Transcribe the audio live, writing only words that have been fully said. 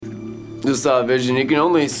Just saw a vision. You can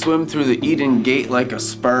only swim through the Eden gate like a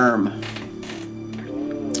sperm.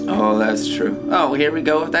 Oh, that's true. Oh, here we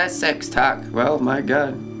go with that sex talk. Well, my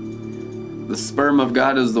God. The sperm of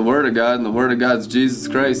God is the Word of God, and the Word of God is Jesus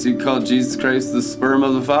Christ. You call Jesus Christ the sperm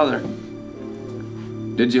of the Father.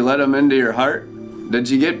 Did you let him into your heart? Did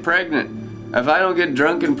you get pregnant? If I don't get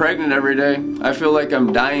drunk and pregnant every day, I feel like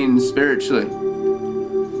I'm dying spiritually.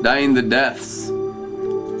 Dying the deaths.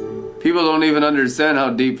 People don't even understand how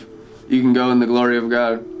deep you can go in the glory of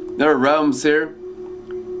God. There are realms here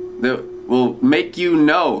that will make you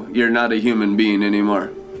know you're not a human being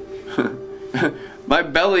anymore. My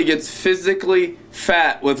belly gets physically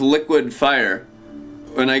fat with liquid fire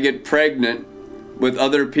when I get pregnant with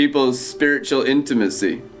other people's spiritual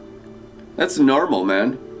intimacy. That's normal,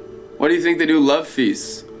 man. What do you think they do love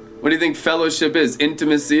feasts? What do you think fellowship is,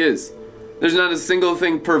 intimacy is? There's not a single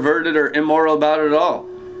thing perverted or immoral about it at all.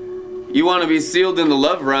 You want to be sealed in the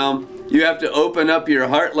love realm, you have to open up your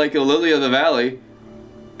heart like a lily of the valley.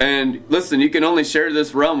 And listen, you can only share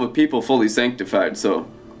this realm with people fully sanctified, so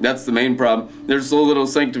that's the main problem. There's so little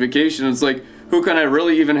sanctification. It's like, who can I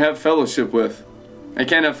really even have fellowship with? I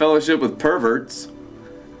can't have fellowship with perverts.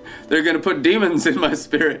 They're going to put demons in my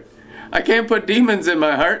spirit. I can't put demons in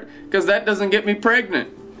my heart because that doesn't get me pregnant.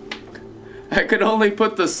 I could only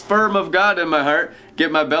put the sperm of God in my heart,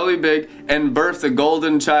 get my belly big, and birth a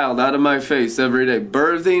golden child out of my face every day.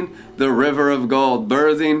 Birthing the river of gold.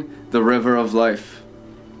 Birthing the river of life.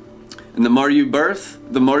 And the more you birth,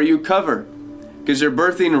 the more you cover. Because you're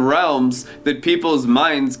birthing realms that people's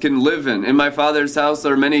minds can live in. In my Father's house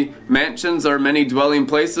are many mansions, are many dwelling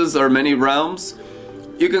places, are many realms.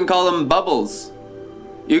 You can call them bubbles.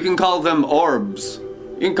 You can call them orbs.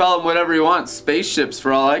 You can call them whatever you want. Spaceships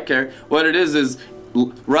for all I care. What it is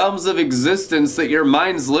realms of existence that your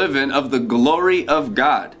minds live in of the glory of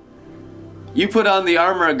God. You put on the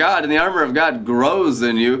armor of God, and the armor of God grows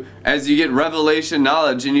in you as you get revelation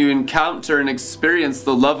knowledge and you encounter and experience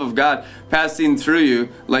the love of God passing through you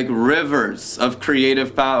like rivers of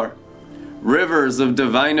creative power, rivers of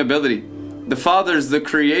divine ability. The Father's the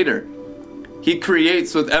creator. He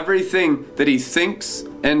creates with everything that he thinks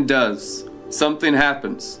and does. Something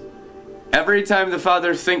happens. Every time the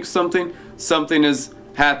Father thinks something, something is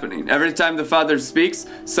happening. Every time the Father speaks,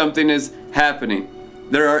 something is happening.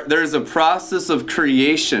 There is a process of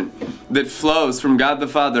creation that flows from God the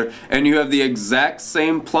Father, and you have the exact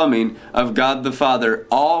same plumbing of God the Father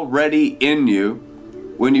already in you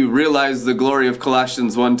when you realize the glory of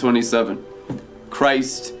Colossians 1:27.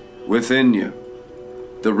 Christ within you.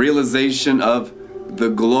 The realization of the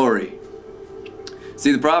glory.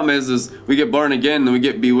 See, the problem is we get born again and we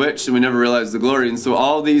get bewitched and we never realize the glory. And so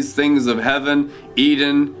all these things of heaven,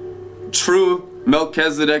 Eden, true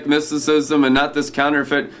Melchizedek mysticism, and not this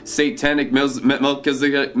counterfeit satanic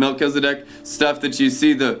Melchizedek stuff that you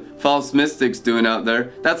see the false mystics doing out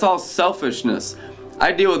there. That's all selfishness.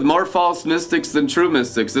 I deal with more false mystics than true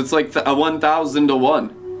mystics. It's like a 1,000 to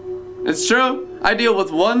 1. It's true. I deal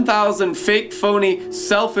with 1,000 fake, phony,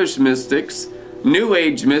 selfish mystics, New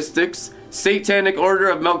Age mystics, Satanic Order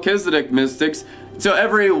of Melchizedek mystics, to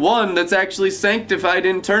every one that's actually sanctified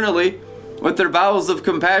internally with their bowels of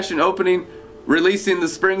compassion opening, releasing the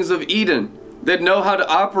springs of Eden. That know how to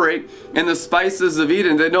operate in the spices of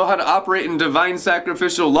Eden. They know how to operate in divine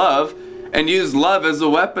sacrificial love and use love as a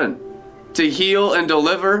weapon to heal and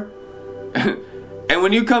deliver. And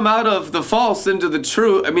when you come out of the false into the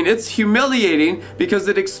true, it's humiliating because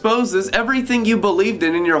it exposes everything you believed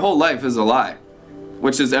in your whole life is a lie,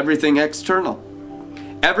 which is everything external.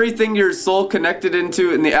 Everything your soul connected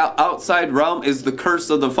into in the outside realm is the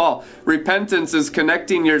curse of the fall. Repentance is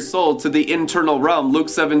connecting your soul to the internal realm. Luke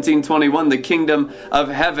 17:21, the kingdom of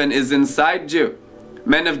heaven is inside you.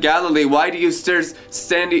 Men of Galilee, why do you stand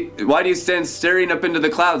staring up into the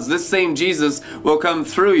clouds? This same Jesus will come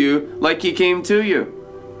through you like he came to you.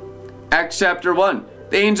 Acts chapter 1.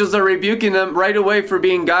 The angels are rebuking them right away for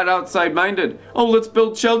being God outside minded. Oh, let's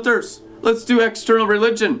build shelters. Let's do external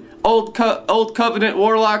religion. Old covenant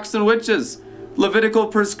warlocks and witches. Levitical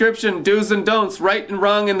prescription, do's and don'ts, right and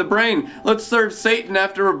wrong in the brain. Let's serve Satan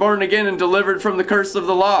after we're born again and delivered from the curse of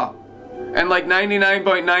the law. And like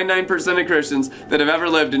 99.99% of Christians that have ever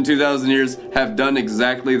lived in 2,000 years have done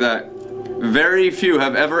exactly that. Very few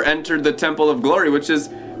have ever entered the temple of glory, which is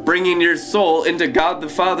bringing your soul into God the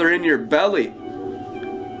Father in your belly.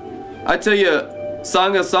 I tell you,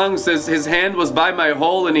 Song of Songs says, his hand was by my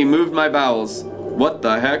hole and he moved my bowels. What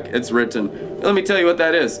the heck? It's written. Let me tell you what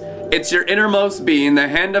that is. It's your innermost being, the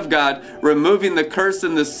hand of God, removing the curse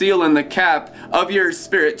and the seal and the cap of your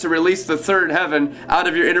spirit to release the third heaven out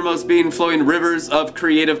of your innermost being, flowing rivers of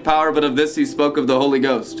creative power. But of this he spoke of the Holy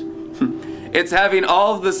Ghost. It's having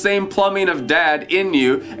all of the same plumbing of dad in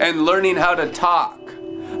you and learning how to talk,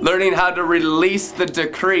 learning how to release the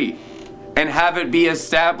decree and have it be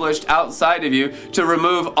established outside of you to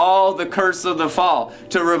remove all the curse of the fall,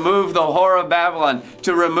 to remove the whore of Babylon,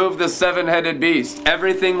 to remove the seven-headed beast.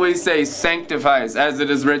 Everything we say sanctifies, as it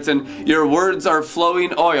is written, your words are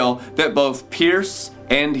flowing oil that both pierce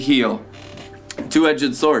and heal.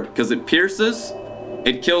 Two-edged sword, because it pierces,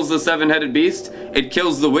 it kills the seven-headed beast, it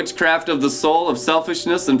kills the witchcraft of the soul of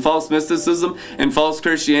selfishness and false mysticism and false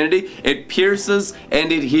Christianity. It pierces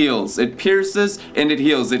and it heals. It pierces and it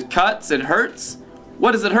heals. It cuts, it hurts.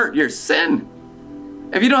 What does it hurt? Your sin.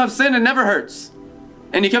 If you don't have sin, it never hurts.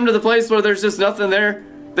 And you come to the place where there's just nothing there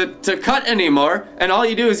to cut anymore, and all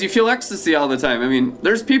you do is you feel ecstasy all the time. I mean,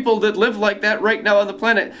 there's people that live like that right now on the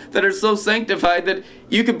planet that are so sanctified that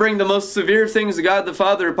you could bring the most severe things of God the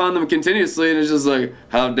Father upon them continuously, and it's just like,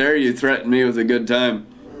 how dare you threaten me with a good time?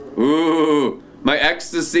 Ooh, my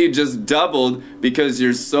ecstasy just doubled because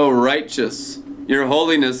you're so righteous. Your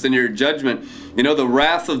holiness and your judgment. You know, the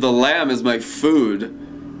wrath of the Lamb is my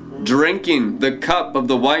food. Drinking the cup of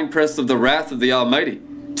the winepress of the wrath of the Almighty.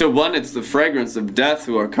 To one, it's the fragrance of death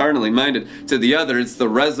who are carnally minded. To the other, it's the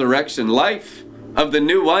resurrection life of the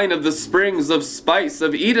new wine of the springs of spice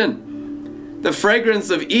of Eden. The fragrance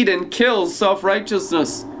of Eden kills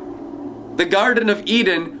self-righteousness. The Garden of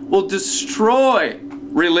Eden will destroy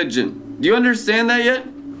religion. Do you understand that yet?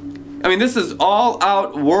 I mean, this is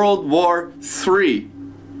all-out World War III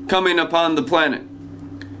coming upon the planet.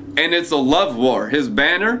 And it's a love war. His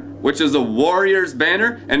banner, which is a warrior's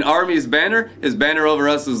banner, an army's banner, his banner over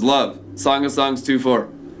us is love. Song of Songs 2:4.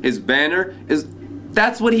 His banner is,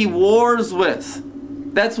 that's what he wars with.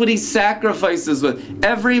 That's what he sacrifices with.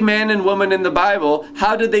 Every man and woman in the Bible,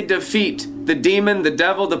 how did they defeat the demon, the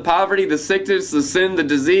devil, the poverty, the sickness, the sin, the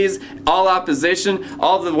disease, all opposition,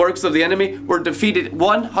 all the works of the enemy were defeated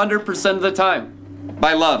 100% of the time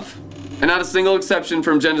by love. And not a single exception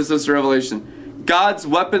from Genesis to Revelation. God's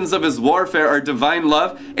weapons of his warfare are divine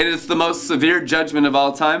love, and it's the most severe judgment of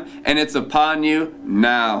all time, and it's upon you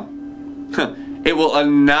now. It will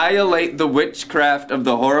annihilate the witchcraft of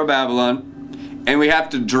the whore of Babylon, and we have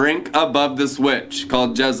to drink above this witch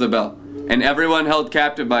called Jezebel, and everyone held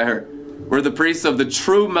captive by her. We're the priests of the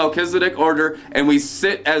true Melchizedek order, and we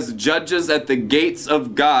sit as judges at the gates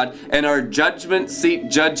of God, and our judgment seat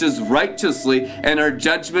judges righteously, and our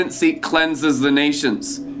judgment seat cleanses the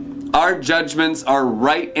nations. Our judgments are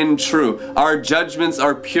right and true. Our judgments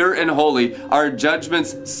are pure and holy. Our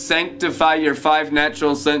judgments sanctify your five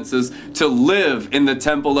natural senses to live in the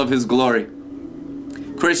temple of his glory.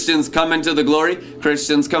 Christians come into the glory.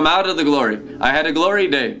 Christians come out of the glory. I had a glory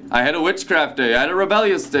day. I had a witchcraft day. I had a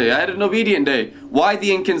rebellious day. I had an obedient day. Why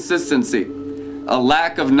the inconsistency? A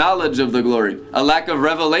lack of knowledge of the glory. A lack of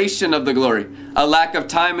revelation of the glory. A lack of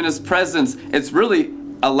time in his presence. It's really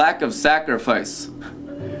a lack of sacrifice.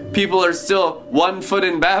 People are still 1 foot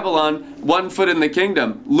in Babylon, 1 foot in the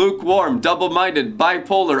kingdom. Lukewarm, double-minded,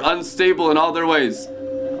 bipolar, unstable in all their ways.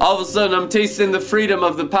 All of a sudden, I'm tasting the freedom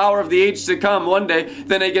of the power of the age to come one day.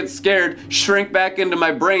 Then I get scared, shrink back into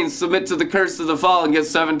my brain, submit to the curse of the fall, and get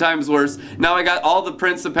 7 times worse. Now I got all the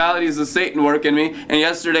principalities of Satan working me, and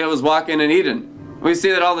yesterday I was walking in Eden. We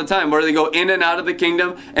see that all the time, where they go in and out of the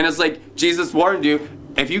kingdom, and it's like Jesus warned you,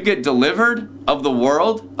 if you get delivered of the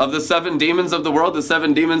world, of the 7 demons of the world, the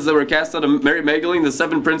 7 demons that were cast out of Mary Magdalene, the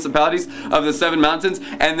 7 principalities of the 7 mountains,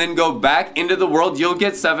 and then go back into the world, you'll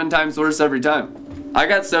get 7 times worse every time. I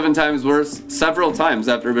got 7 times worse several times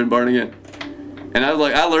after I've been born again. And I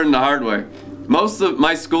learned the hard way. Most of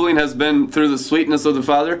my schooling has been through the sweetness of the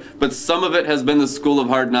Father, but some of it has been the school of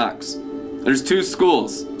hard knocks. There's 2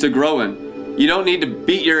 schools to grow in. You don't need to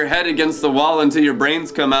beat your head against the wall until your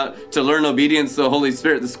brains come out to learn obedience to the Holy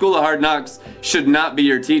Spirit. The school of hard knocks should not be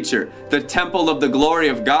your teacher. The temple of the glory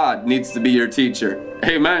of God needs to be your teacher.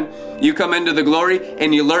 Amen. You come into the glory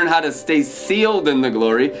and you learn how to stay sealed in the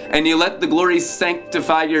glory, and you let the glory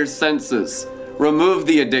sanctify your senses. Remove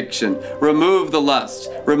the addiction, remove the lust,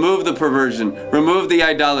 remove the perversion, remove the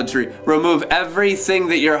idolatry, remove everything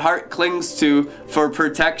that your heart clings to for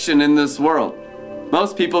protection in this world.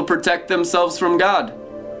 Most people protect themselves from God.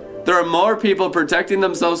 There are more people protecting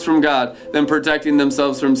themselves from God than protecting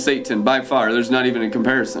themselves from Satan, by far. There's not even a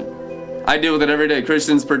comparison. I deal with it every day.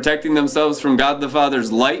 Christians protecting themselves from God the Father's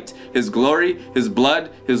light, his glory, his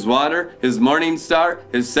blood, his water, his morning star,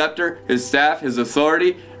 his scepter, his staff, his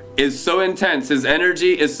authority is so intense. His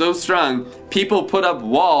energy is so strong. People put up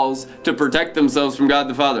walls to protect themselves from God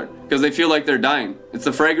the Father because they feel like they're dying. It's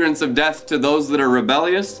the fragrance of death to those that are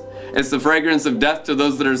rebellious, It's the fragrance of death to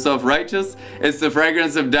those that are self-righteous. It's the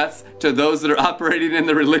fragrance of death to those that are operating in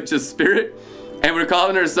the religious spirit. And we're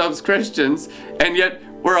calling ourselves Christians, and yet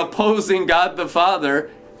we're opposing God the Father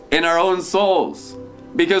in our own souls.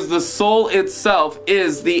 Because the soul itself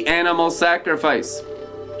is the animal sacrifice.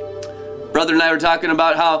 Brother and I were talking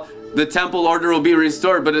about how the temple order will be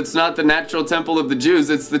restored, but it's not the natural temple of the Jews.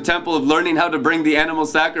 It's the temple of learning how to bring the animal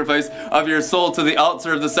sacrifice of your soul to the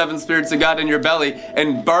altar of the seven spirits of God in your belly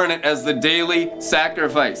and burn it as the daily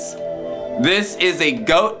sacrifice. This is a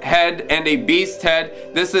goat head and a beast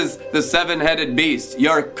head. This is the seven-headed beast,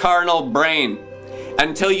 your carnal brain.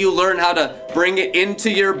 Until you learn how to bring it into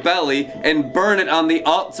your belly and burn it on the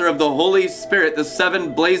altar of the Holy Spirit, the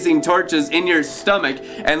seven blazing torches in your stomach,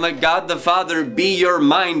 and let God the Father be your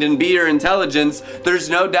mind and be your intelligence, there's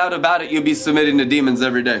no doubt about it, you'll be submitting to demons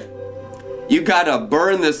every day. You gotta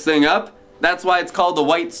burn this thing up. That's why it's called the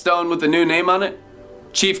white stone with a new name on it.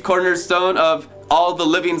 Chief cornerstone of all the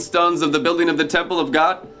living stones of the building of the temple of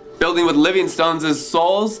God. Building with living stones is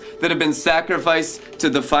souls that have been sacrificed to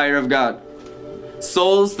the fire of God.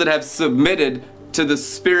 Souls that have submitted to the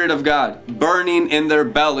Spirit of God, burning in their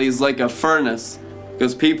bellies like a furnace,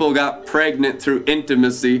 because people got pregnant through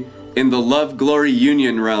intimacy in the love, glory,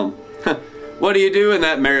 union realm. What do you do in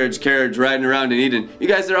that marriage carriage riding around in Eden? You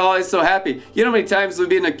guys are always so happy. You know how many times we've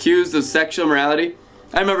been accused of sexual immorality?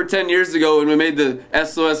 I remember 10 years ago when we made the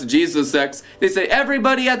SOS Jesus sex, they say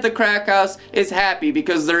everybody at the crack house is happy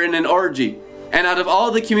because they're in an orgy. And out of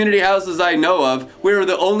all the community houses I know of, we were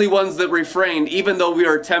the only ones that refrained, even though we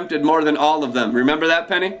were tempted more than all of them. Remember that,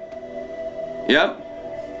 Penny?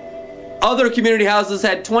 Yep. Other community houses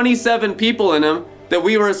had 27 people in them that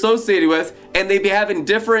we were associated with, and they'd be having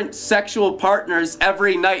different sexual partners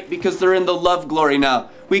every night because they're in the love glory now.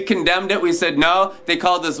 We condemned it. We said no. They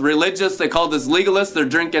called us religious. They called us legalist. They're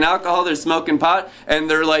drinking alcohol. They're smoking pot. And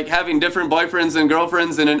they're like having different boyfriends and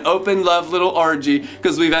girlfriends in an open love little orgy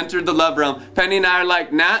because we've entered the love realm. Penny and I are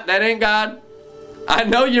like, nah, that ain't God. I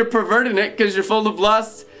know you're perverting it because you're full of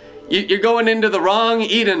lust. You're going into the wrong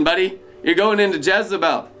Eden, buddy. You're going into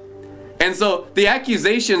Jezebel. And so the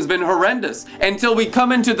accusation's been horrendous until we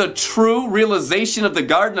come into the true realization of the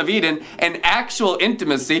Garden of Eden and actual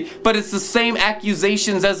intimacy, but it's the same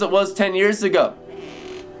accusations as it was 10 years ago,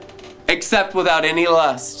 except without any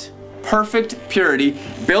lust. Perfect purity,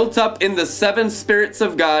 built up in the seven spirits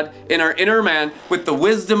of God in our inner man with the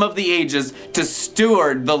wisdom of the ages to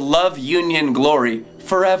steward the love union glory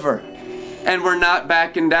forever. And we're not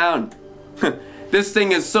backing down. This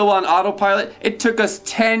thing is so on autopilot. It took us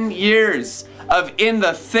 10 years of in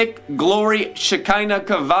the thick glory, Shekinah,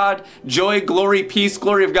 Kavod, joy, glory, peace,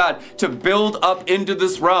 glory of God to build up into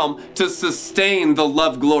this realm to sustain the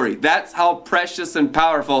love glory. That's how precious and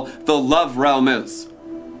powerful the love realm is.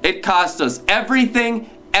 It cost us everything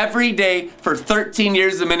every day for 13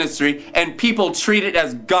 years of ministry, and people treat it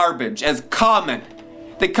as garbage, as common.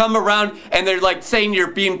 They come around and they're like saying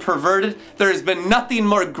you're being perverted. There has been nothing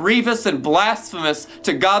more grievous and blasphemous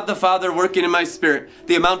to God the Father working in my spirit.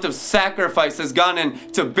 The amount of sacrifice has gone in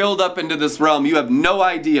to build up into this realm. You have no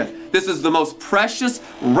idea. This is the most precious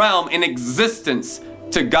realm in existence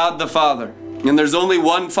to God the Father. And there's only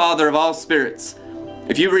one Father of all spirits.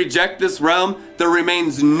 If you reject this realm, there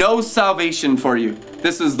remains no salvation for you.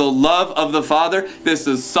 This is the love of the Father. This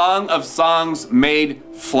is Song of Songs made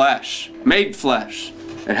flesh. Made flesh.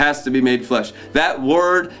 It has to be made flesh. That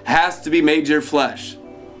word has to be made your flesh.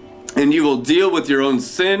 And you will deal with your own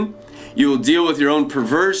sin. You will deal with your own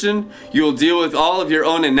perversion. You will deal with all of your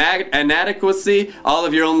own inadequacy, all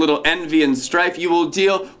of your own little envy and strife. You will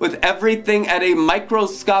deal with everything at a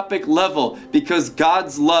microscopic level because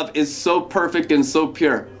God's love is so perfect and so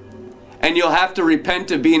pure. And you'll have to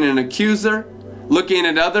repent of being an accuser, looking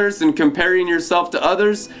at others and comparing yourself to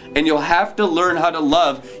others, and you'll have to learn how to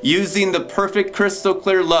love using the perfect crystal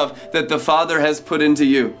clear love that the Father has put into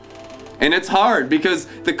you. And it's hard because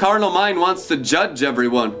the carnal mind wants to judge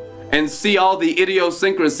everyone and see all the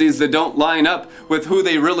idiosyncrasies that don't line up with who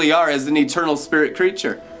they really are as an eternal spirit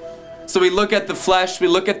creature. So we look at the flesh, we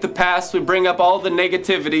look at the past, we bring up all the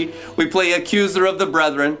negativity, we play accuser of the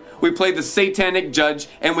brethren, we play the satanic judge,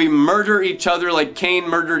 and we murder each other like Cain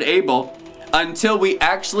murdered Abel, until we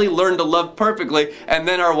actually learn to love perfectly, and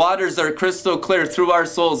then our waters are crystal clear through our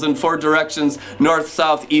souls in four directions, north,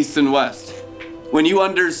 south, east, and west. When you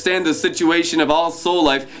understand the situation of all soul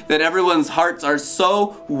life, that everyone's hearts are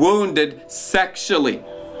so wounded sexually.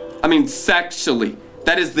 I mean sexually.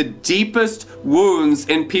 That is the deepest wounds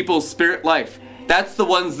in people's spirit life. That's the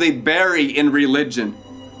ones they bury in religion.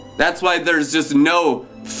 That's why there's just no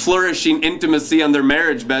flourishing intimacy on their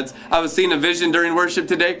marriage beds. I was seeing a vision during worship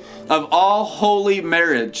today of all holy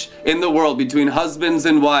marriage in the world between husbands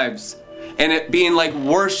and wives, and it being like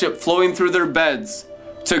worship flowing through their beds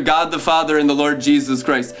to God the Father and the Lord Jesus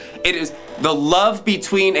Christ. It is the love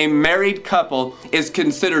between a married couple is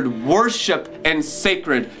considered worship and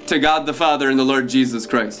sacred to God the Father and the Lord Jesus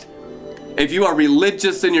Christ. If you are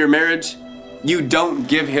religious in your marriage, you don't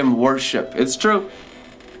give him worship. It's true.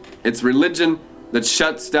 It's religion that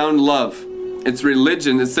shuts down love. It's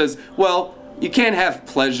religion that says, well, you can't have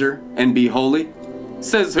pleasure and be holy.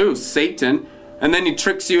 Says who? Satan. And then he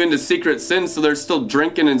tricks you into secret sin, so they're still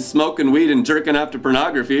drinking and smoking weed and jerking off to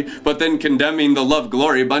pornography, but then condemning the love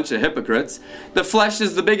glory, a bunch of hypocrites. The flesh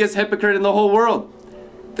is the biggest hypocrite in the whole world.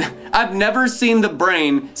 I've never seen the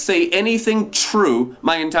brain say anything true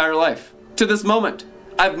my entire life. To this moment,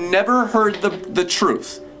 I've never heard the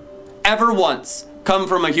truth, ever once, come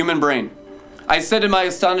from a human brain. I said in my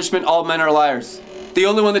astonishment, all men are liars. The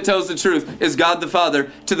only one that tells the truth is God the Father.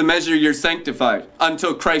 To the measure you're sanctified,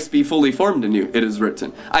 until Christ be fully formed in you, it is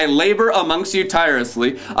written. I labor amongst you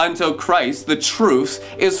tirelessly until Christ, the truth,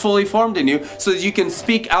 is fully formed in you, so that you can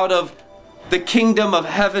speak out of the kingdom of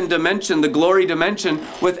heaven dimension, the glory dimension,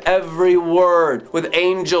 with every word, with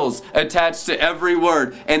angels attached to every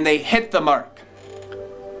word, and they hit the mark.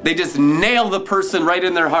 They just nail the person right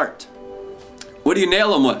in their heart. What do you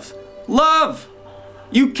nail them with? Love.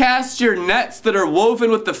 You cast your nets that are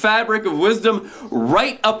woven with the fabric of wisdom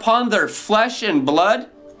right upon their flesh and blood.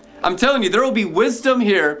 I'm telling you, there will be wisdom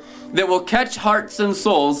here that will catch hearts and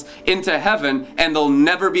souls into heaven, and they'll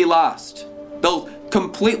never be lost. They'll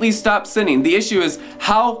completely stop sinning. The issue is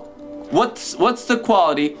what's the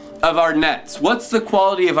quality of our nets? What's the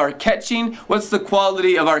quality of our catching? What's the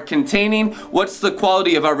quality of our containing? What's the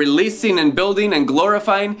quality of our releasing and building and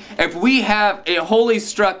glorifying? If we have a holy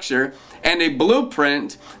structure and a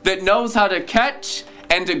blueprint that knows how to catch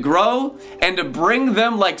and to grow and to bring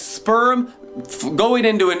them like sperm going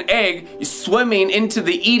into an egg, swimming into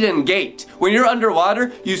the Eden gate. When you're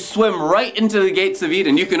underwater, you swim right into the gates of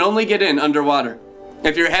Eden. You can only get in underwater.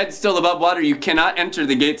 If your head's still above water, you cannot enter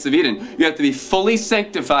the gates of Eden. You have to be fully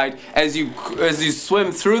sanctified as you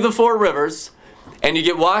swim through the 4 rivers, and you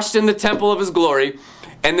get washed in the temple of his glory,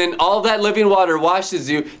 and then all that living water washes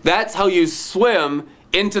you. That's how you swim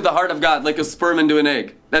into the heart of God, like a sperm into an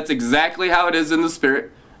egg. That's exactly how it is in the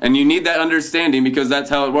spirit. And you need that understanding, because that's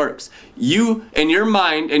how it works. You and your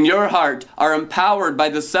mind and your heart are empowered by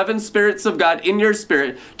the 7 spirits of God in your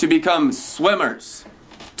spirit to become swimmers,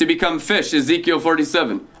 to become fish. Ezekiel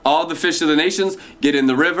 47. All the fish of the nations get in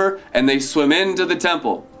the river and they swim into the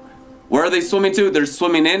temple. Where are they swimming to? They're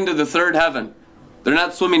swimming into the 3rd heaven. They're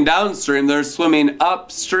not swimming downstream, they're swimming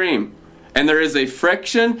upstream. And there is a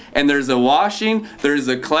friction, and there's a washing, there's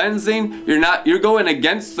a cleansing. You're going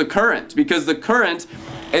against the current, because the current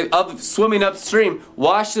of swimming upstream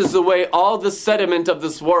washes away all the sediment of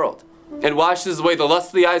this world. It washes away the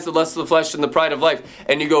lust of the eyes, the lust of the flesh, and the pride of life.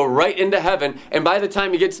 And you go right into heaven, and by the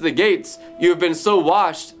time you get to the gates, you have been so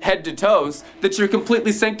washed head to toes that you're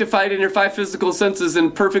completely sanctified in your 5 physical senses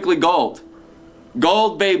and perfectly gold.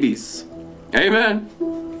 Gold babies. Amen.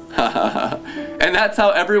 And that's how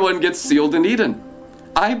everyone gets sealed in Eden.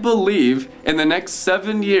 I believe in the next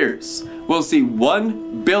 7 years, we'll see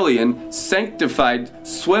 1 billion sanctified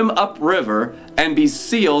swim upriver and be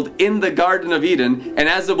sealed in the Garden of Eden. And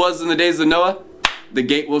as it was in the days of Noah, the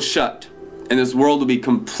gate will shut, and this world will be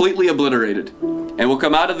completely obliterated. And we'll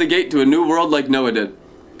come out of the gate to a new world like Noah did.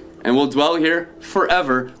 And we'll dwell here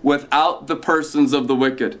forever without the persons of the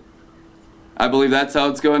wicked. I believe that's how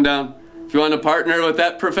it's going down. If you want to partner with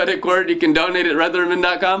that prophetic word, you can donate at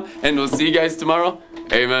redlerman.com, and we'll see you guys tomorrow.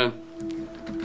 Amen.